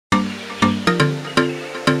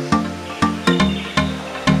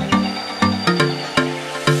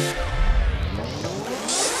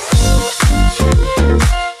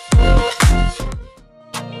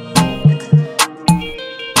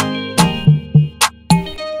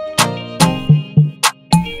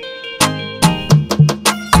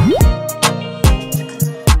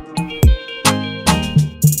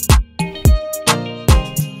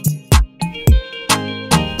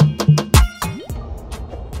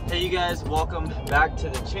Hey you guys, welcome back to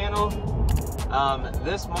the channel.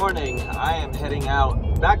 This morning I am heading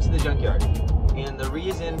out back to the junkyard, and the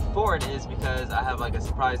reason for it is because I have like a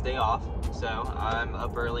surprise day off, so I'm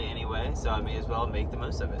up early anyway, so I may as well make the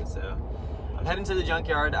most of it. So I'm heading to the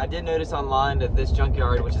junkyard. I did notice online that this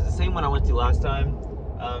junkyard, which is the same one I went to last time,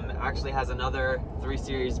 actually has another 3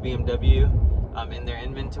 Series BMW in their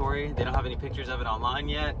inventory. They don't have any pictures of it online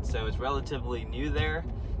yet, so it's relatively new there.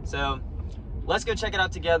 So let's go check it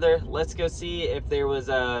out together. Let's go see if there's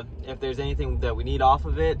anything that we need off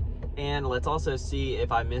of it, and let's also see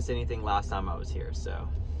if I missed anything last time I was here. So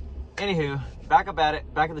anywho, back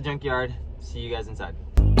at the junkyard. See you guys inside.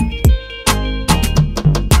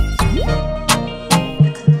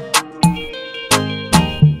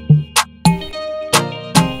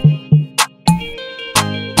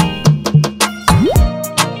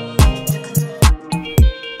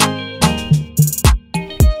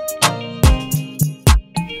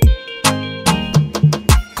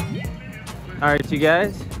 All right, you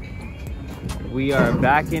guys, we are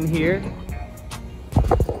back in here.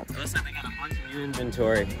 Looks like they got a bunch of new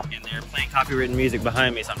inventory, and they're playing copywritten music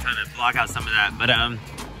behind me, so I'm trying to block out some of that.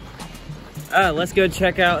 But let's go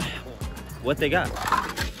check out what they got.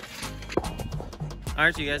 All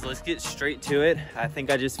right, you guys, let's get straight to it. I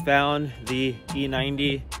think I just found the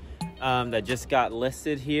E90 that just got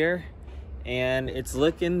listed here, and it's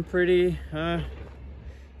looking pretty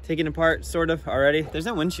taken apart sort of already. There's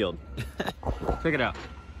no windshield. Check it out.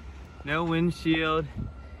 No windshield.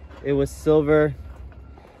 It was silver.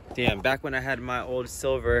 Damn, back when I had my old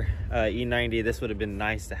silver E90, this would have been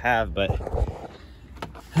nice to have, but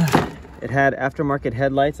it had aftermarket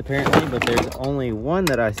headlights apparently, but there's only one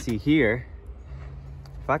that I see here.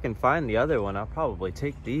 If I can find the other one, I'll probably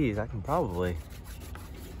take these. I can probably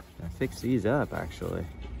fix these up actually.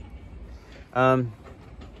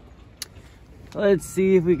 Let's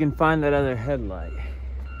see if we can find that other headlight.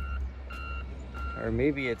 Or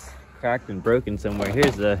maybe it's cracked and broken somewhere.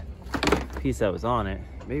 Here's the piece that was on it.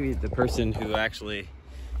 Maybe the person who actually,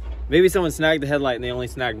 maybe someone snagged the headlight and they only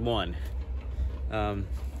snagged one.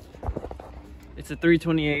 It's a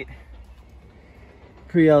 328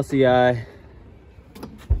 pre-LCI.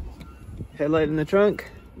 Headlight in the trunk?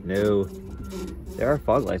 No. There are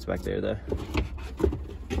fog lights back there though.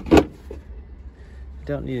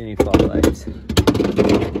 Don't need any fog lights.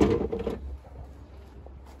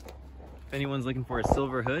 If anyone's looking for a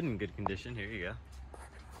silver hood in good condition, here you go.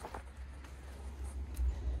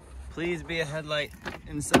 Please be a headlight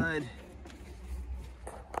inside.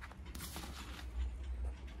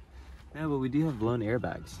 No, but we do have blown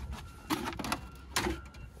airbags.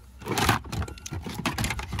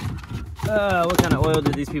 What kind of oil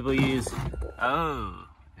did these people use? Oh,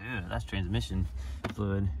 yeah, that's transmission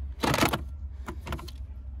fluid.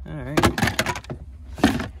 All right,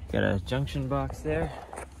 got a junction box there.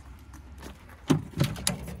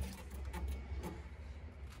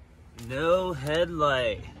 No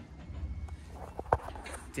headlight.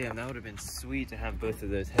 Damn, that would have been sweet to have both of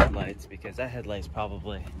those headlights, because that headlight's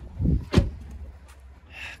probably a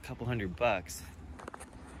couple $100.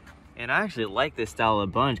 And I actually like this style a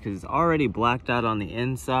bunch because it's already blacked out on the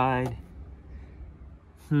inside.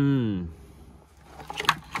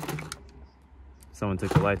 Someone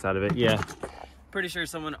took the lights out of it. Yeah, pretty sure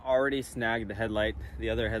someone already snagged the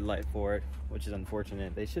other headlight for it, which is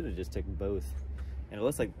unfortunate. They should have just taken both. And it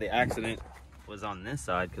looks like the accident was on this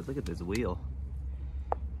side, because look at this wheel.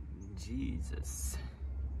 Jesus.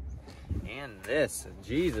 And this.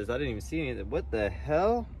 Jesus, I didn't even see anything. What the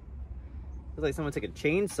hell? Looks like someone took a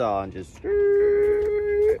chainsaw and just...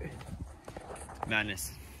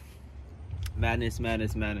 Madness. Madness,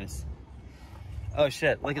 madness, madness. Oh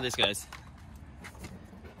shit, look at this, guys.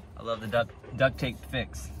 I love the duct tape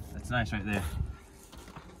fix. That's nice right there.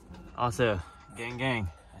 Also, gang gang.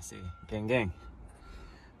 I see, gang gang.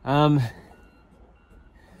 Alright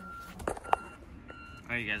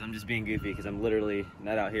guys, I'm just being goofy because I'm literally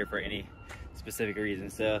not out here for any specific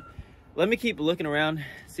reason. So let me keep looking around,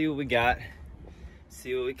 see what we got,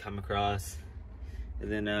 see what we come across,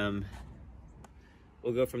 and then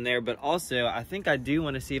we'll go from there. But also, I think I do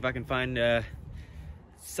want to see if I can find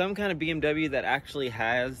some kind of BMW that actually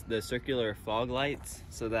has the circular fog lights,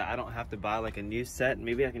 so that I don't have to buy like a new set.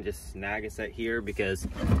 Maybe I can just snag a set here, because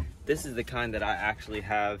this is the kind that I actually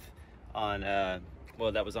have on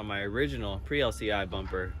well, that was on my original pre-LCI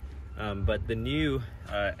bumper, but the new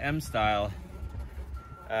M-style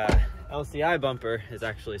LCI bumper is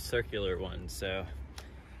actually a circular one. So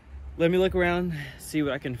let me look around, see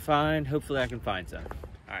what I can find. Hopefully I can find some.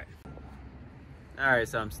 All right,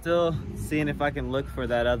 so I'm still seeing if I can look for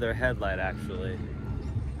that other headlight actually.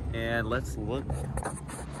 And let's look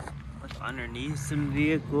underneath some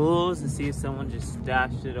vehicles to see if someone just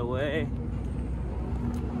stashed it away.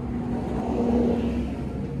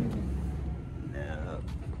 No.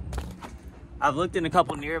 I've looked in a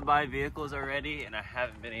couple nearby vehicles already and I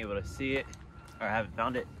haven't been able to see it, or I haven't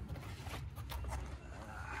found it.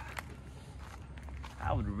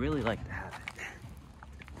 I would really like to have it.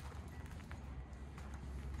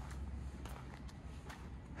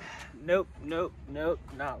 Nope, nope, nope,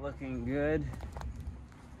 not looking good.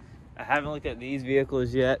 I haven't looked at these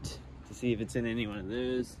vehicles yet to see if it's in any one of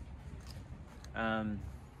those.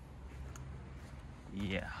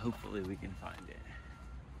 Yeah, hopefully we can find it.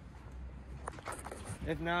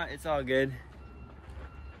 If not, it's all good.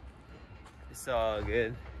 It's all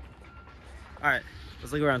good. All right,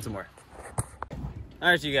 let's look around some more. All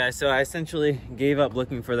right, you guys, so I essentially gave up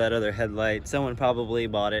looking for that other headlight. Someone probably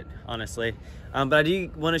bought it, honestly. But I do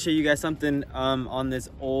want to show you guys something on this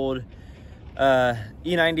old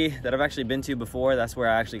E90 that I've actually been to before. That's where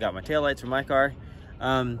I actually got my taillights for my car.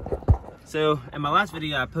 So in my last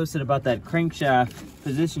video, I posted about that crankshaft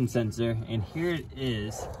position sensor, and here it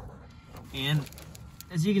is. And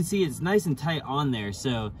as you can see, it's nice and tight on there.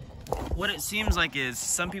 So what it seems like is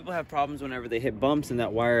some people have problems whenever they hit bumps and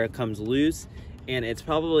that wire comes loose. And it's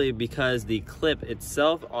probably because the clip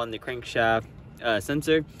itself on the crankshaft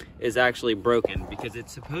sensor is actually broken, because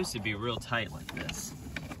it's supposed to be real tight like this.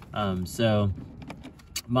 So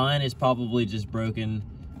mine is probably just broken.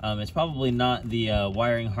 It's probably not the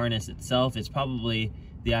wiring harness itself. It's probably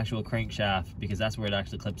the actual crankshaft, because that's where it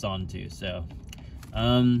actually clips onto. So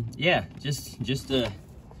yeah, just a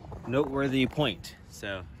noteworthy point.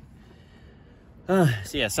 So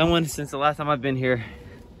yeah, someone, since the last time I've been here,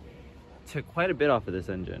 took quite a bit off of this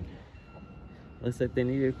engine. Looks like they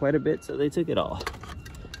needed quite a bit, so they took it all.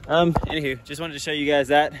 Anywho, just wanted to show you guys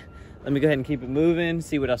that. Let me go ahead and keep it moving,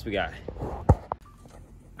 see what else we got.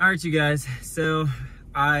 All right, you guys, so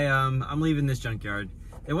I'm leaving this junkyard.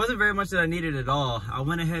 There wasn't very much that I needed at all. I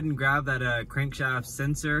went ahead and grabbed that crankshaft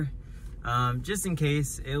sensor, just in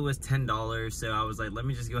case. It was $10, so I was like, let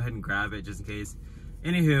me just go ahead and grab it just in case.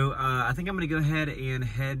 Anywho, I think I'm gonna go ahead and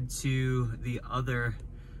head to the other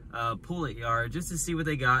pull-it yard just to see what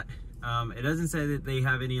they got. It doesn't say that they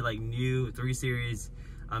have any like new 3 Series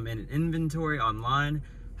in inventory online.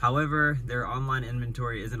 However, their online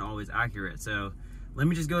inventory isn't always accurate. So let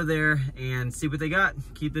me just go there and see what they got.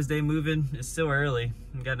 Keep this day moving. It's still early.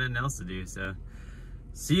 I've got nothing else to do. So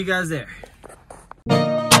see you guys there.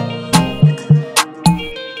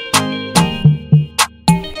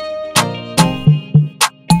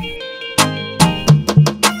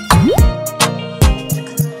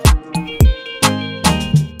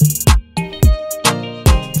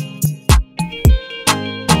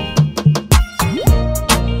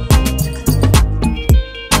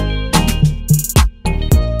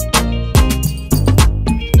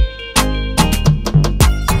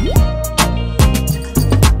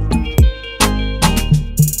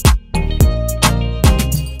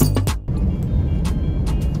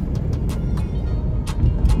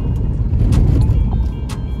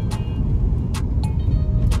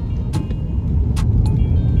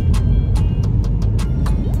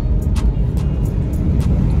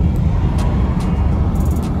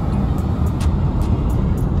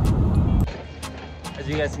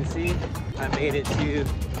 You guys can see, I made it to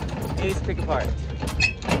Ace Pick Apart.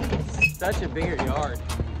 It's such a bigger yard,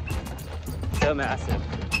 so massive.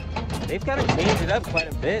 They've kind of changed it up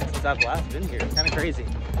quite a bit since I've last been here. It's kind of crazy.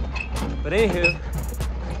 But anywho,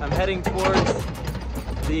 I'm heading towards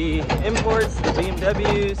the imports, the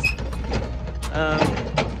BMWs.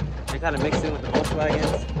 They're kind of mixed in with the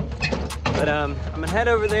Volkswagens. But I'm gonna head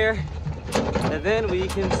over there, and then we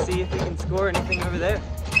can see if we can score anything over there.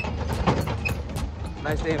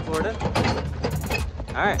 Nice day in Florida.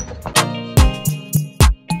 All right.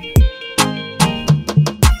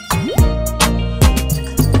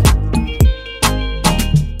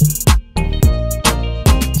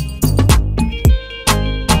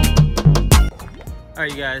 All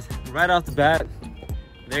right, you guys, right off the bat,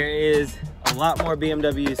 there is a lot more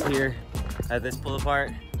BMWs here at this pull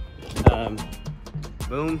apart.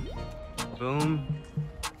 Boom, boom.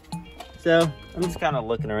 So I'm just kind of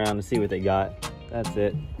looking around to see what they got. That's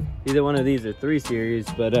it. Either one of these are 3 Series,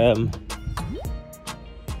 but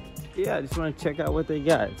yeah, I just want to check out what they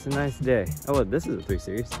got. It's a nice day. Oh, well, this is a 3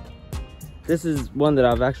 Series. This is one that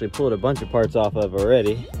I've actually pulled a bunch of parts off of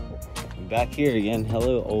already. I'm back here again.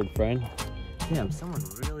 Hello, old friend. Damn, someone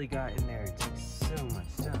really got in there and took so much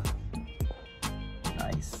stuff.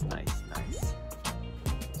 Nice, nice, nice.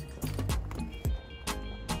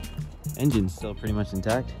 Engine's still pretty much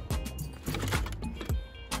intact.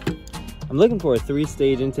 I'm looking for a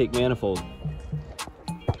 3-stage intake manifold.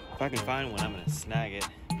 If I can find one, I'm gonna snag it.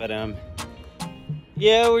 But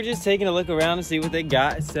yeah, we're just taking a look around to see what they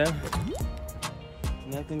got, so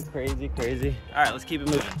nothing crazy. All right, let's keep it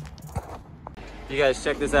moving. You guys,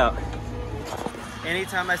 check this out.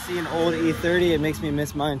 Anytime I see an old E30, it makes me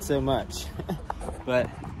miss mine so much. But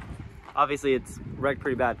obviously it's wrecked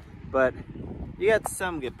pretty bad, but you got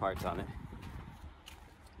some good parts on it.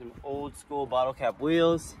 Some old school bottle cap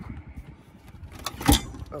wheels.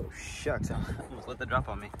 Oh shucks, I almost let that drop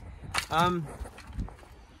on me.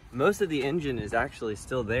 Most of the engine is actually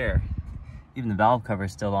still there. Even the valve cover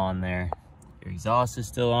is still on there. Your exhaust is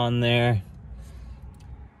still on there.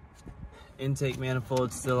 Intake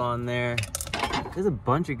manifold still on there. There's a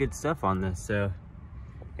bunch of good stuff on this, so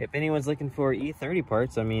if anyone's looking for E30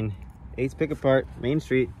 parts, I mean, Ace Pick Apart, Main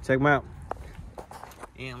Street, check them out.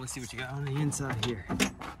 And let's see what you got on the inside here.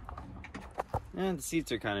 And the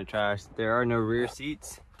seats are kind of trash. There are no rear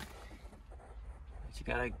seats. But you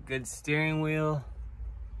got a good steering wheel.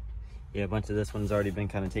 Yeah, a bunch of this one's already been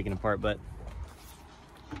kind of taken apart, but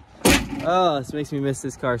oh, this makes me miss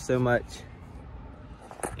this car so much.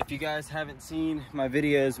 If you guys haven't seen my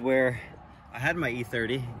videos where I had my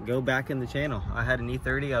E30, go back in the channel. I had an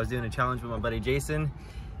E30, I was doing a challenge with my buddy Jason,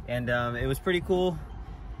 and it was pretty cool.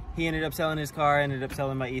 He ended up selling his car, I ended up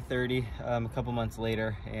selling my E30 a couple months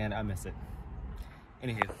later, and I miss it.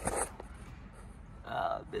 Anywho,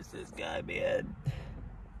 miss this guy, man.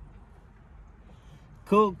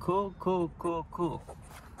 Cool. All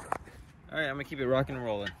right, I'm gonna keep it rocking and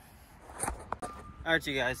rolling. All right,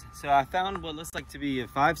 you guys, so I found what looks like to be a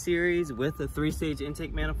 5 Series with a 3-stage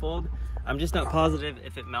intake manifold. I'm just not positive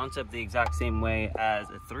if it mounts up the exact same way as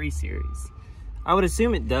a 3 Series. I would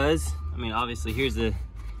assume it does. I mean, obviously here's the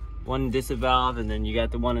one disc valve, and then you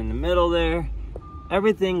got the one in the middle there.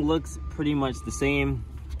 Everything looks pretty much the same.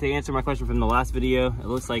 To answer my question from the last video, it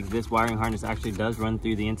looks like this wiring harness actually does run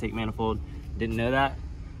through the intake manifold. Didn't know that.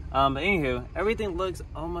 But anywho, everything looks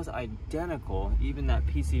almost identical, even that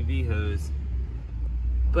PCV hose.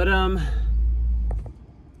 But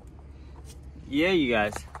yeah, you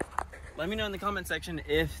guys, let me know in the comment section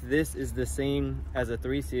if this is the same as a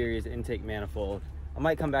 3 Series intake manifold. I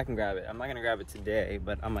might come back and grab it. I'm not gonna grab it today,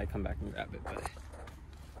 but I might come back and grab it. But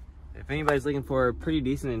if anybody's looking for a pretty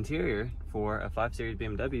decent interior for a 5 Series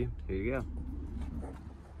BMW, here you go.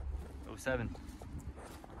 07.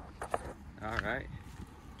 All right.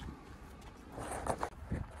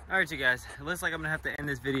 All right, you guys, it looks like I'm gonna have to end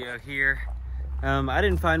this video here. I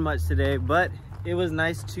didn't find much today, but it was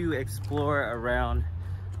nice to explore around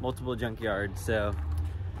multiple junkyards. So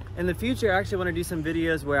in the future, I actually want to do some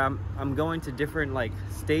videos where I'm going to different like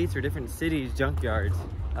states or different cities junkyards,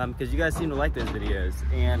 because you guys seem to like those videos,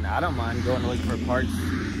 and I don't mind going to look for parts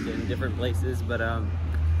in different places, but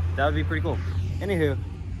that would be pretty cool. Anywho,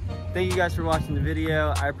 thank you guys for watching the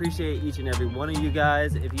video. I appreciate each and every one of you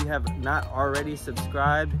guys. If you have not already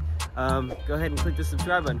subscribed, go ahead and click the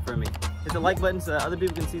subscribe button for me. Hit the like button so other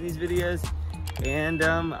people can see these videos, and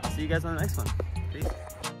I'll see you guys on the next one. Peace.